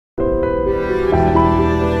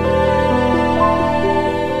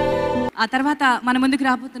ఆ తర్వాత మన ముందుకు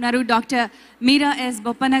రాబోతున్నారు డాక్టర్ మీరా ఎస్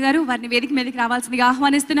బొప్పన్న గారు. వారిని వేదిక మీదకి రావాల్సిందిగా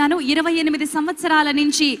ఆహ్వానిస్తున్నాను. 28 సంవత్సరాల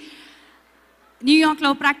నుంచి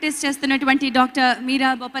న్యూయార్క్లో ప్రాక్టీస్ చేస్తున్నటువంటి డాక్టర్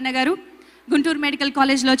మీరా బొప్పన్న గారు గుంటూరు మెడికల్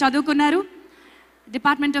కాలేజ్లో చదువుకున్నారు.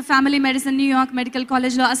 Department of family medicine New York medical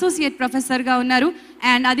కాలేజ్లో అసోసియేట్ ప్రొఫెసర్గా ఉన్నారు.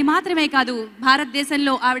 అండ్ అది మాత్రమే కాదు,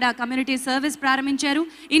 భారతదేశంలో ఆవిడ కమ్యూనిటీ సర్వీస్ ప్రారంభించారు.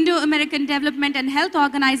 Indo American development and health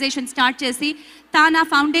organisation start చేసి తానా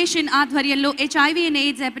ఫౌండేషన్ ఆధ్వర్యంలో HIV and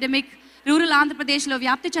AIDS epidemic rural ఆంధ్రప్రదేశ్లో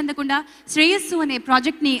వ్యాప్తి చెందకుండా శ్రేయస్సు అనే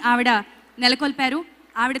ప్రాజెక్ట్ని ఆవిడ నెలకొల్పారు.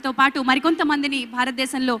 ఆవిడతో పాటు మరికొంతమందిని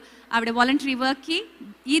భారతదేశంలో ఆవిడ వాలంటరీ వర్క్కి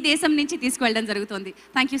ఈ దేశం నుంచి తీసుకువెళ్ళడం జరుగుతుంది.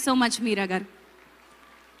 థ్యాంక్ యూ సో మచ్ మీరా గారు.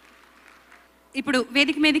 ఇప్పుడు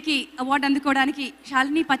వేదిక మీదకి అవార్డు అందుకోవడానికి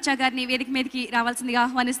శాలిని పచ్చా గారిని వేదిక మీదకి రావాల్సిందిగా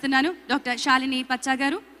ఆహ్వానిస్తున్నాను. డాక్టర్ శాలిని పచ్చా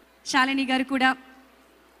గారు. శాలిని గారు కూడా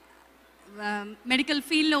మెడికల్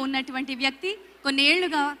ఫీల్డ్లో ఉన్నటువంటి వ్యక్తి.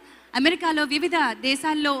 కొన్నేళ్లుగా అమెరికాలో వివిధ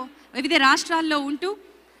దేశాల్లో వివిధ రాష్ట్రాల్లో ఉంటూ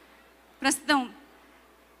ప్రస్తుతం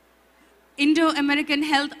ఇండో అమెరికన్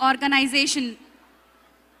హెల్త్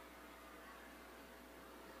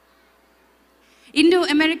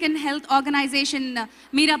ఆర్గనైజేషన్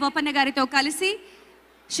మీరా బొప్పన్న గారితో కలిసి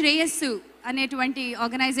శ్రేయస్సు అనేటువంటి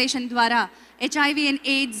ఆర్గనైజేషన్ ద్వారా HIV అండ్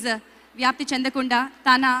ఎయిడ్స్ వ్యాప్తి చెందకుండా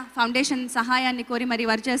తానా ఫౌండేషన్ సహాయాన్ని కోరి మరి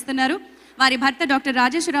వారు చేస్తున్నారు. వారి భర్త డాక్టర్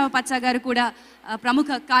రాజేశ్వరరావు పచ్చా గారు కూడా ప్రముఖ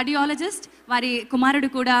కార్డియాలజిస్ట్. వారి కుమారుడు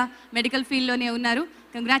కూడా మెడికల్ ఫీల్డ్లోనే ఉన్నారు.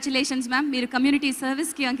 Congratulations ma'am. మీరు కమ్యూనిటీ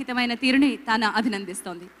సర్వీస్కి అంకితమైన తీరుని తానా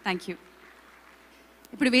అభినందిస్తోంది. Thank you.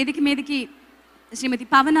 ఇప్పుడు వేదిక మీదకి శ్రీమతి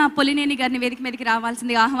పవన పొలినేని గారిని వేదిక మీదకి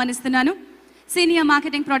రావాల్సిందిగా ఆహ్వానిస్తున్నాను. Senior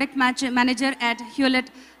marketing product manager at Hewlett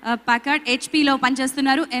Packard HPలో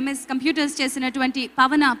పనిచేస్తున్నారు. MS కంప్యూటర్స్ చేసినటువంటి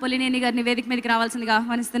పవన పొలినేని గారిని వేదిక మీదకి రావాల్సిందిగా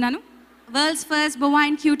ఆహ్వానిస్తున్నాను. World's first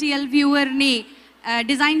bovine QTL వ్యూవర్ని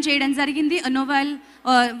design చేయడం జరిగింది.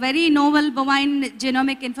 Very novel bovine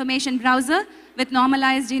genomic information browser with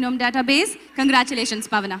normalised genome database. Congratulations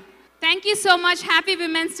Pawan. Thank you so much. Happy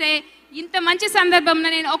women's day. ఇంత మంచి సందర్భంలో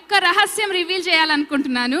నేను ఒక్క రహస్యం రివీల్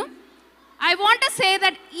చేయాలనుకుంటున్నాను. I want to say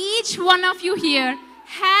that each one of you here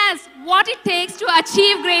has what it takes to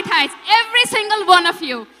achieve great heights. Every single one of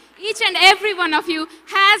you, each and every one of you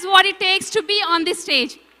has what it takes to be on this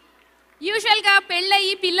stage. యూజువల్గా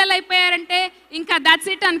పెళ్ళయి పిల్లలు అయిపోయారంటే ఇంకా that's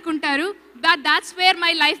it అనుకుంటారు. But that's where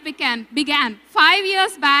my life began. 5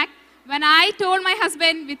 years back, when I told my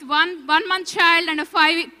husband with one month child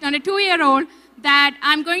and a 2-year-old that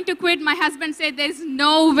I'm going to quit, my husband said, "There's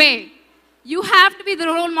no way. You have to be the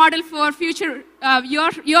role model for future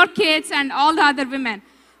your kids and all the other women."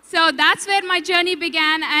 So that's where my journey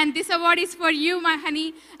began, and this award is for you, my honey,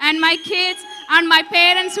 and my kids and my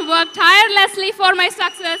parents who worked tirelessly for my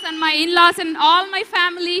success, and my in-laws and all my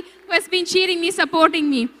family who has been cheering me, supporting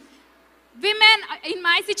me. Women in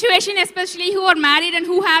my situation, especially who are married and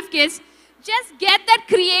who have kids, just get that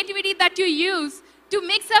creativity that you use to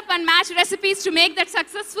mix up and match recipes to make that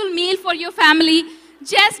successful meal for your family.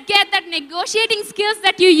 Just get that negotiating skills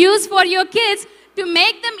that you use for your kids to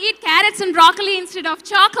make them eat carrots and broccoli instead of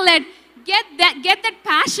chocolate. Get that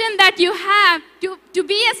passion that you have to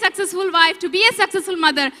be a successful wife, to be a successful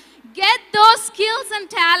mother. Get those skills and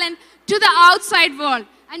talent to the outside world.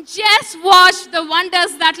 And just watch the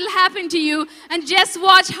wonders that will happen to you. And just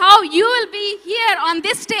watch how you will be here on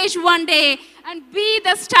this stage one day and be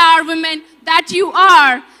the star women that you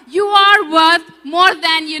are. You are worth more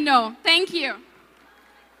than you know. Thank you.